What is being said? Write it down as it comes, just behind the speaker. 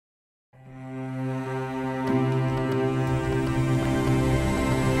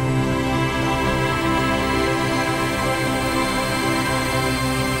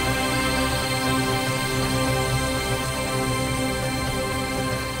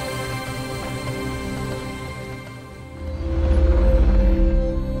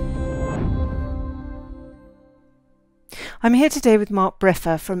I'm here today with Mark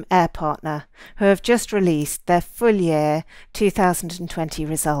Briffa from Partner, who have just released their full year 2020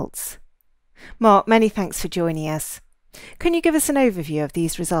 results. Mark, many thanks for joining us. Can you give us an overview of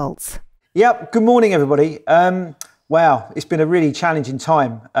these results? Yep, good morning everybody. Wow, it's been a really challenging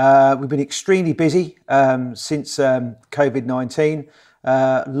time. We've been extremely busy since COVID-19.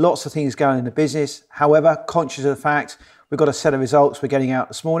 Lots of things going in the business. However, conscious of the fact we've got a set of results we're getting out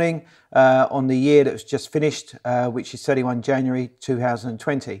this morning on the year that was just finished, which is 31 January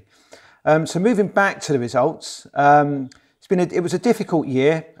 2020. So moving back to the results, it was a difficult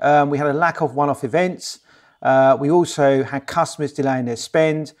year. We had a lack of one-off events. We also had customers delaying their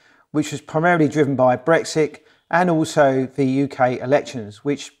spend, which was primarily driven by Brexit and also the UK elections,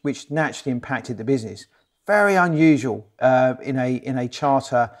 which naturally impacted the business. Very unusual in a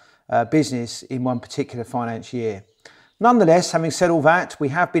charter business in one particular financial year. Nonetheless, having said all that, we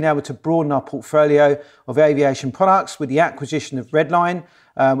have been able to broaden our portfolio of aviation products with the acquisition of Redline,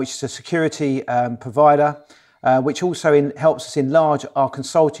 which is a security provider, which also helps us enlarge our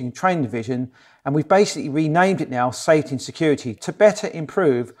consulting and training division. And we've basically renamed it now Safety and Security to better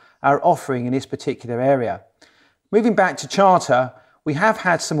improve our offering in this particular area. Moving back to charter, we have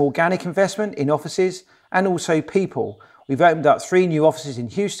had some organic investment in offices and also people. We've opened up 3 new offices in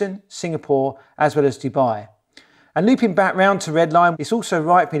Houston, Singapore, as well as Dubai. And looping back round to Redline, it's also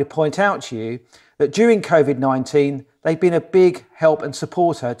right for me to point out to you that during COVID-19, they've been a big help and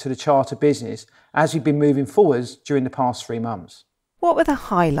supporter to the charter business as we've been moving forwards during the past 3 months. What were the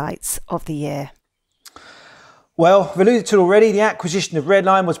highlights of the year? Well, I've alluded to already, the acquisition of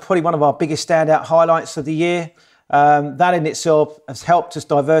Redline was probably one of our biggest standout highlights of the year. That in itself has helped us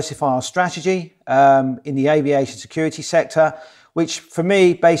diversify our strategy in the aviation security sector, which for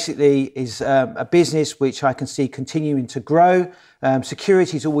me basically is a business which I can see continuing to grow.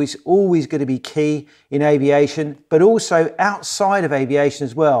 Security is always going to be key in aviation, but also outside of aviation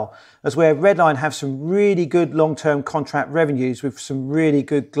as well, as where Redline have some really good long-term contract revenues with some really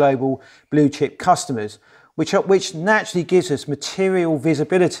good global blue chip customers, which naturally gives us material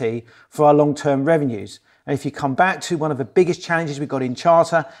visibility for our long-term revenues. And if you come back to one of the biggest challenges we've got in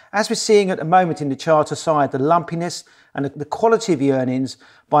charter, as we're seeing at the moment in the charter side, the lumpiness and the quality of the earnings,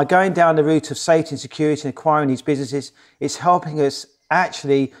 by going down the route of safety and security and acquiring these businesses, it's helping us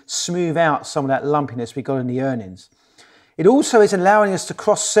actually smooth out some of that lumpiness we got in the earnings. It also is allowing us to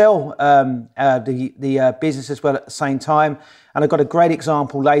cross-sell the business as well at the same time. And I've got a great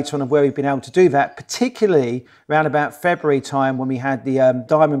example later on of where we've been able to do that, particularly around about February time when we had the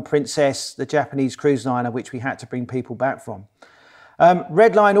Diamond Princess, the Japanese cruise liner, which we had to bring people back from.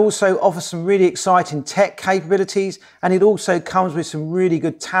 Redline also offers some really exciting tech capabilities, and it also comes with some really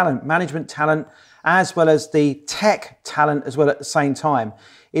good talent, management talent, as well as the tech talent as well at the same time.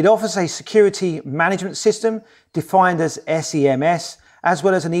 It offers a security management system defined as SEMS, as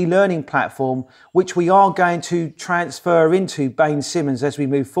well as an e-learning platform, which we are going to transfer into Baines Simmons as we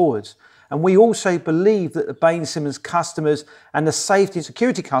move forwards. And we also believe that the Baines Simmons customers and the safety and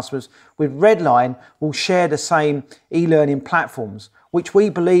security customers with Redline will share the same e-learning platforms, which we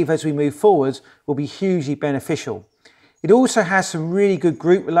believe as we move forwards will be hugely beneficial. It also has some really good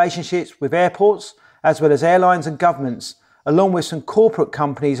group relationships with airports, as well as airlines and governments, along with some corporate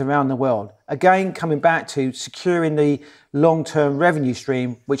companies around the world. Again, coming back to securing the long-term revenue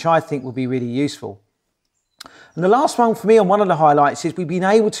stream, which I think will be really useful. And the last one for me on one of the highlights is we've been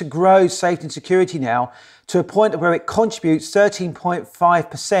able to grow safety and security now to a point where it contributes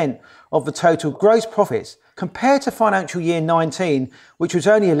 13.5% of the total gross profits compared to financial year 19, which was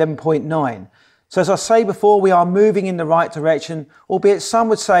only 11.9%. So as I say before, we are moving in the right direction, albeit some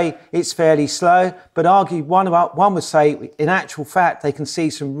would say it's fairly slow, but one would say in actual fact, they can see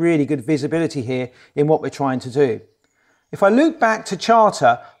some really good visibility here in what we're trying to do. If I look back to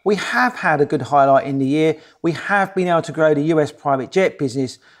charter, we have had a good highlight in the year. We have been able to grow the US private jet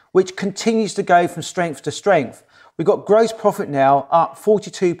business, which continues to go from strength to strength. We've got gross profit now up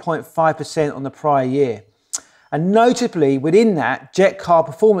 42.5% on the prior year. And notably within that, jet car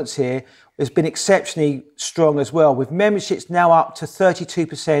performance here has been exceptionally strong as well, with memberships now up to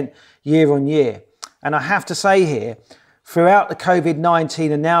 32% year on year. And I have to say here, throughout the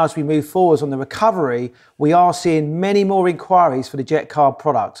COVID-19 and now as we move forwards on the recovery, we are seeing many more inquiries for the jet card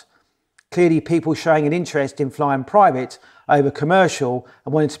product. Clearly people showing an interest in flying private over commercial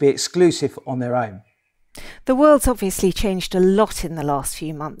and wanting to be exclusive on their own. The world's obviously changed a lot in the last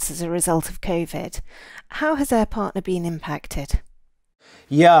few months as a result of COVID. How has Partner been impacted?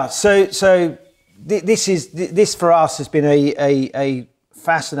 Yeah, so this for us has been a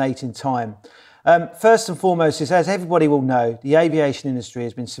fascinating time. First and foremost is, as everybody will know, the aviation industry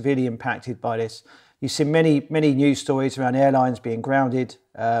has been severely impacted by this. You've seen many news stories around airlines being grounded,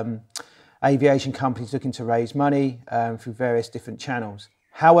 aviation companies looking to raise money through various different channels.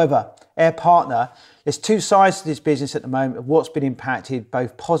 However, Air Partner, there's two sides to this business at the moment of what's been impacted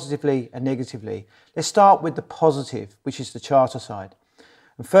both positively and negatively. Let's start with the positive, which is the charter side.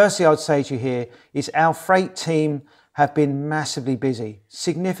 And firstly, I would say to you here is our freight team have been massively busy,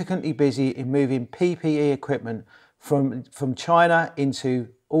 significantly busy in moving PPE equipment from China into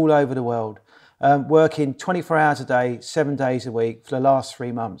all over the world, working 24 hours a day, 7 days a week for the last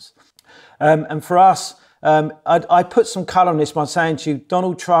 3 months. And for us, I put some colour on this by saying to you,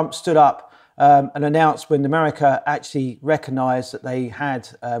 Donald Trump stood up and announced when America actually recognised that they had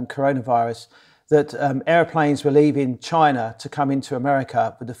coronavirus, that airplanes were leaving China to come into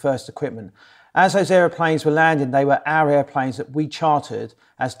America with the first equipment. As those airplanes were landing, they were our airplanes that we chartered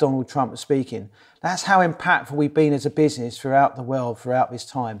as Donald Trump was speaking. That's how impactful we've been as a business throughout the world, throughout this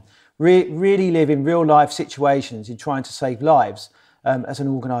time. Really live in real life situations in trying to save lives as an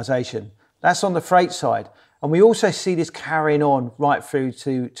organisation. That's on the freight side. And we also see this carrying on right through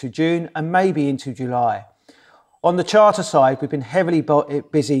to June and maybe into July. On the charter side, we've been heavily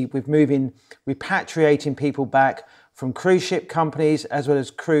busy with repatriating people back from cruise ship companies as well as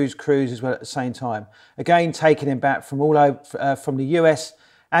cruise as well at the same time. Again, taking them back from all over, from the US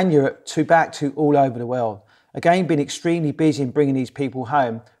and Europe back to all over the world. Again, been extremely busy in bringing these people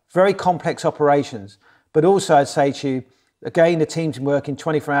home. Very complex operations, but also I'd say to you, again, the team's been working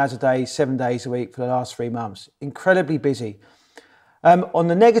 24 hours a day, 7 days a week for the last 3 months. Incredibly busy. On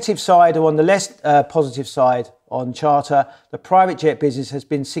the negative side, or on the less positive side on charter, the private jet business has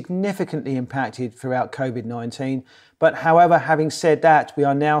been significantly impacted throughout COVID-19. But however, having said that, we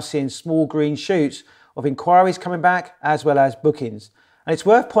are now seeing small green shoots of inquiries coming back as well as bookings. And it's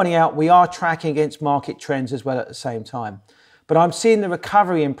worth pointing out we are tracking against market trends as well at the same time. But I'm seeing the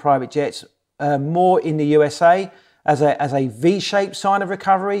recovery in private jets more in the USA as a V-shaped sign of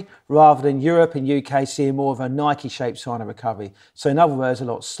recovery, rather than Europe and UK seeing more of a Nike-shaped sign of recovery. So in other words, a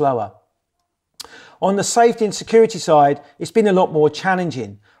lot slower. On the safety and security side, it's been a lot more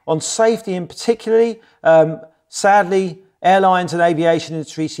challenging. On safety in particularly, sadly, airlines and aviation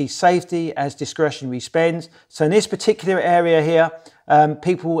industry see safety as discretionary spends. So in this particular area here,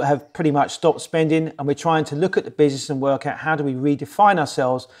 people have pretty much stopped spending, and we're trying to look at the business and work out how do we redefine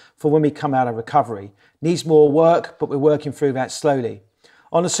ourselves for when we come out of recovery. Needs more work, but we're working through that slowly.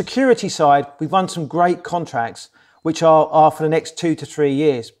 On the security side, we've won some great contracts, which are for the next 2 to 3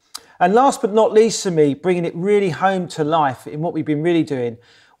 years. And last but not least for me, bringing it really home to life in what we've been really doing,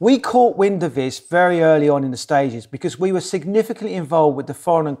 we caught wind of this very early on in the stages because we were significantly involved with the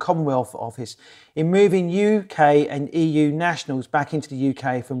Foreign and Commonwealth Office in moving UK and EU nationals back into the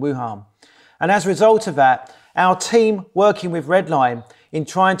UK from Wuhan. And as a result of that, our team working with Redline in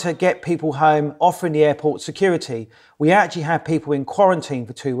trying to get people home, offering the airport security, we actually had people in quarantine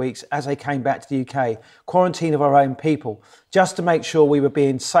for 2 weeks as they came back to the UK, quarantine of our own people, just to make sure we were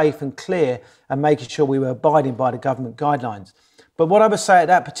being safe and clear and making sure we were abiding by the government guidelines. But what I would say at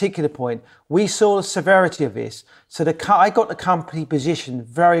that particular point, we saw the severity of this. So I got the company positioned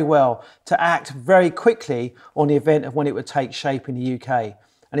very well to act very quickly on the event of when it would take shape in the UK.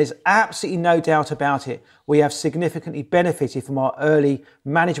 And there's absolutely no doubt about it. We have significantly benefited from our early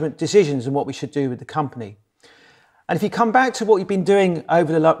management decisions and what we should do with the company. And if you come back to what we've been doing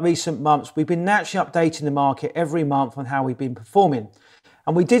over the recent months, we've been naturally updating the market every month on how we've been performing.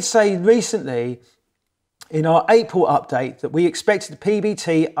 And we did say recently in our April update that we expected the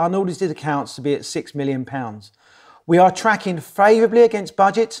PBT unaudited accounts to be at £6 million. We are tracking favourably against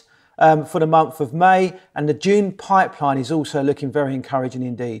budget for the month of May, and the June pipeline is also looking very encouraging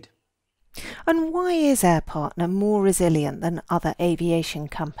indeed. And why is Air Partner more resilient than other aviation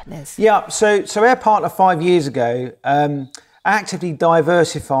companies? Yeah, so Air Partner 5 years ago actively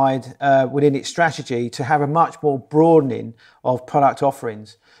diversified within its strategy to have a much more broadening of product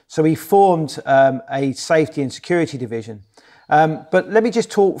offerings. So we formed a safety and security division. But let me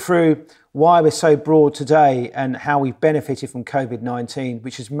just talk through why we're so broad today and how we've benefited from COVID-19,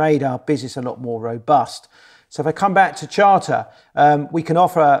 which has made our business a lot more robust. So if I come back to charter, we can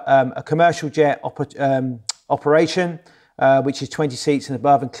offer a commercial jet operation, which is 20 seats and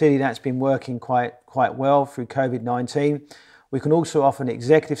above, and clearly that's been working quite well through COVID-19. We can also offer an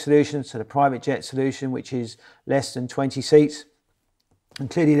executive solution, so the private jet solution, which is less than 20 seats. And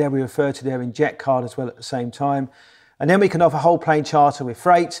clearly there we refer to their jet card as well at the same time. And then we can offer whole plane charter with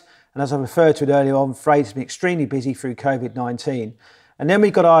freight. And as I referred to it earlier on, freight has been extremely busy through COVID-19. And then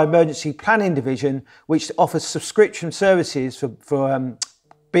we've got our emergency planning division, which offers subscription services for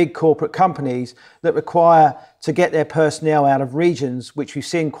big corporate companies that require to get their personnel out of regions, which we've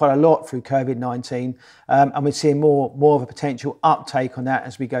seen quite a lot through COVID-19, and we're seeing more of a potential uptake on that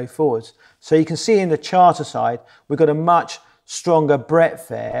as we go forwards. So you can see in the charter side, we've got a much stronger breadth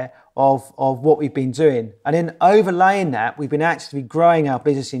there of what we've been doing. And then overlaying that, we've been actively growing our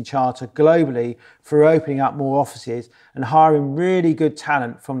business in charter globally through opening up more offices and hiring really good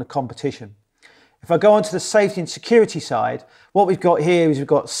talent from the competition. If I go on to the safety and security side, what we've got here is we've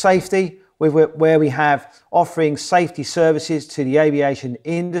got safety, where we have offering safety services to the aviation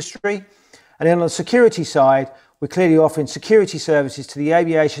industry. And then on the security side, we're clearly offering security services to the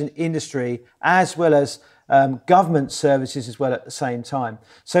aviation industry as well as government services as well at the same time.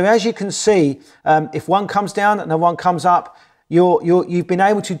 So as you can see, if one comes down and one comes up, you've been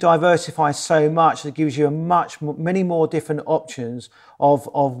able to diversify so much that it gives you many more different options of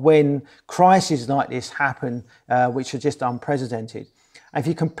when crises like this happen, which are just unprecedented. And if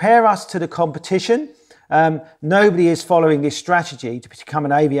you compare us to the competition, nobody is following this strategy to become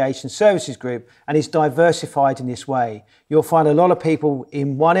an aviation services group and is diversified in this way. You'll find a lot of people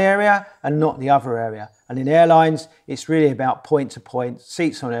in one area and not the other area. And in airlines, it's really about point to point,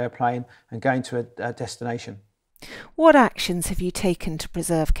 seats on an airplane and going to a destination. What actions have you taken to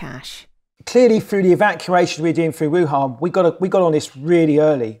preserve cash? Clearly, through the evacuation we're doing through Wuhan, we got on this really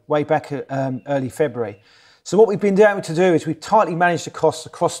early, way back early February. So what we've been able to do is we've tightly managed the costs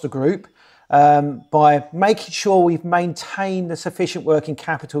across the group by making sure we've maintained the sufficient working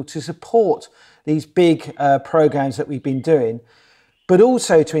capital to support these big programs that we've been doing, but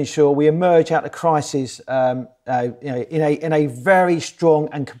also to ensure we emerge out of the crisis in a very strong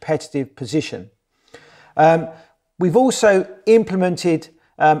and competitive position. We've also implemented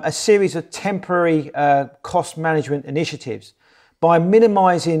a series of temporary cost management initiatives by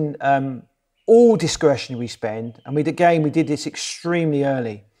minimising all discretionary spend, and we did this extremely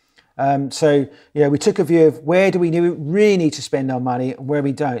early. So we took a view of where do we really need to spend our money and where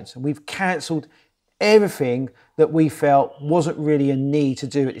we don't, and we've cancelled everything that we felt wasn't really a need to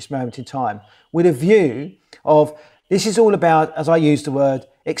do at this moment in time, with a view of this is all about, as I use the word,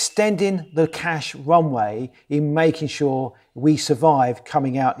 extending the cash runway in making sure we survive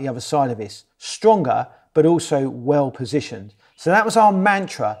coming out the other side of this, stronger, but also well positioned. So that was our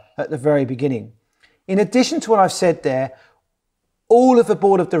mantra at the very beginning. In addition to what I've said there, all of the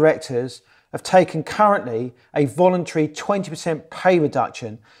board of directors have taken currently a voluntary 20% pay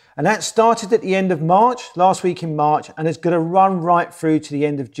reduction. And that started at the end of March, last week in March, and is going to run right through to the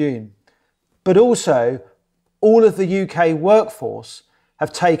end of June. But also, all of the UK workforce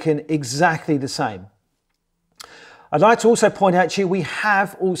have taken exactly the same. I'd like to also point out to you, we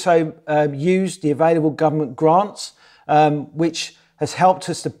have also used the available government grants, which has helped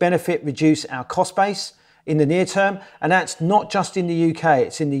us to reduce our cost base in the near term. And that's not just in the UK,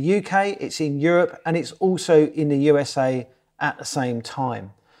 it's in the UK, it's in Europe, and it's also in the USA at the same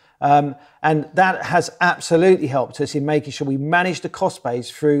time. And that has absolutely helped us in making sure we manage the cost base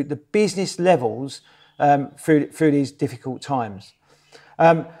through the business levels through these difficult times.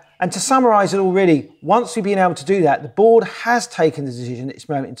 And to summarise it all really, once we've been able to do that, the board has taken the decision at this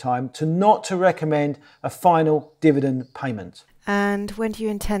moment in time not to recommend a final dividend payment. And when do you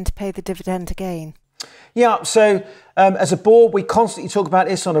intend to pay the dividend again? Yeah, so as a board, we constantly talk about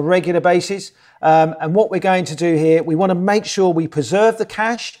this on a regular basis. And what we're going to do here, we want to make sure we preserve the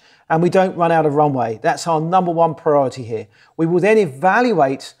cash and we don't run out of runway. That's our number one priority here. We will then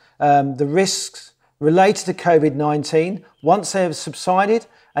evaluate the risks related to COVID-19 once they have subsided,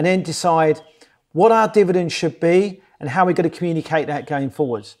 and then decide what our dividend should be and how we're going to communicate that going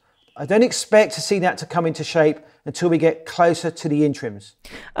forwards. I don't expect to see that to come into shape until we get closer to the interims.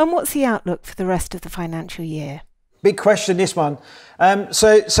 And what's the outlook for the rest of the financial year? Big question, this one.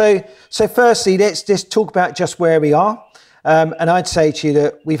 So firstly, let's just talk about just where we are. And I'd say to you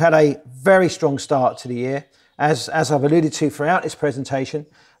that we've had a very strong start to the year. As I've alluded to throughout this presentation,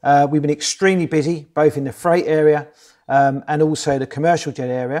 we've been extremely busy, both in the freight area and also the commercial jet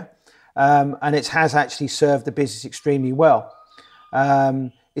area. And it has actually served the business extremely well.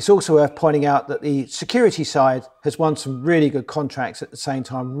 It's also worth pointing out that the security side has won some really good contracts at the same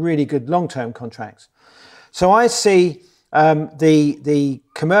time, really good long-term contracts. So I see the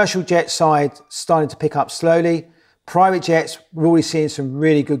commercial jet side starting to pick up slowly. Private jets, we're already seeing some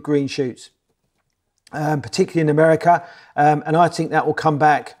really good green shoots, particularly in America. And I think that will come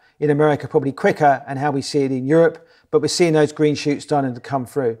back in America probably quicker than how we see it in Europe. But we're seeing those green shoots starting to come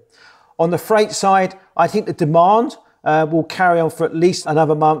through. On the freight side, I think the demand will carry on for at least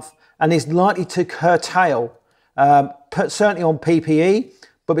another month and is likely to curtail, certainly on PPE,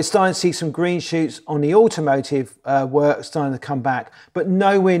 but we're starting to see some green shoots on the automotive work starting to come back, but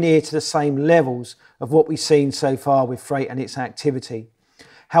nowhere near to the same levels of what we've seen so far with freight and its activity.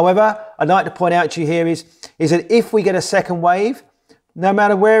 However, I'd like to point out to you here is that if we get a second wave, no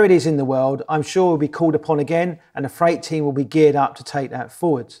matter where it is in the world, I'm sure we'll be called upon again, and the freight team will be geared up to take that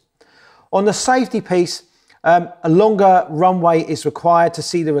forwards. On the safety piece, a longer runway is required to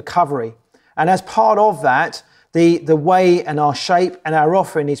see the recovery. And as part of that, the way and our shape and our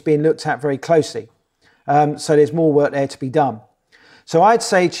offering is being looked at very closely. So there's more work there to be done. So I'd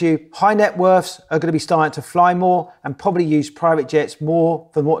say to you, high net worths are going to be starting to fly more and probably use private jets more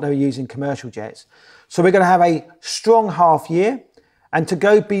than what they were using commercial jets. So we're going to have a strong half year. And to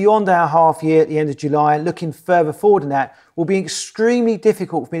go beyond our half year at the end of July, looking further forward than that, will be extremely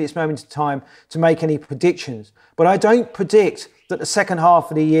difficult for me at this moment in time to make any predictions. But I don't predict that the second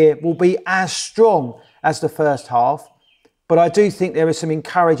half of the year will be as strong as the first half. But I do think there are some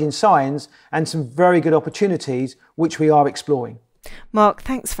encouraging signs and some very good opportunities which we are exploring. Mark,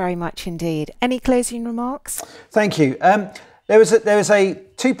 thanks very much indeed. Any closing remarks? Thank you. There was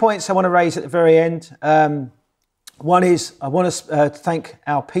 2 points I want to raise at the very end. One is I want to thank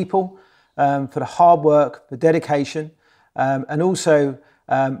our people for the hard work, the dedication, and also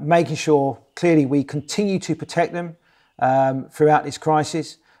making sure clearly we continue to protect them throughout this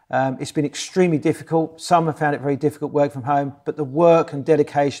crisis. It's been extremely difficult. Some have found it very difficult working from home, but the work and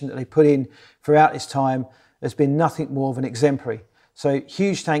dedication that they put in throughout this time has been nothing more than exemplary. So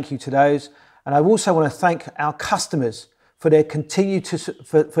huge thank you to those. And I also want to thank our customers for their continued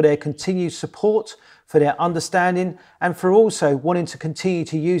support, for their understanding, and for also wanting to continue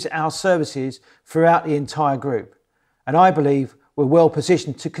to use our services throughout the entire group. And I believe we're well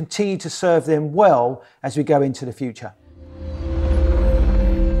positioned to continue to serve them well as we go into the future.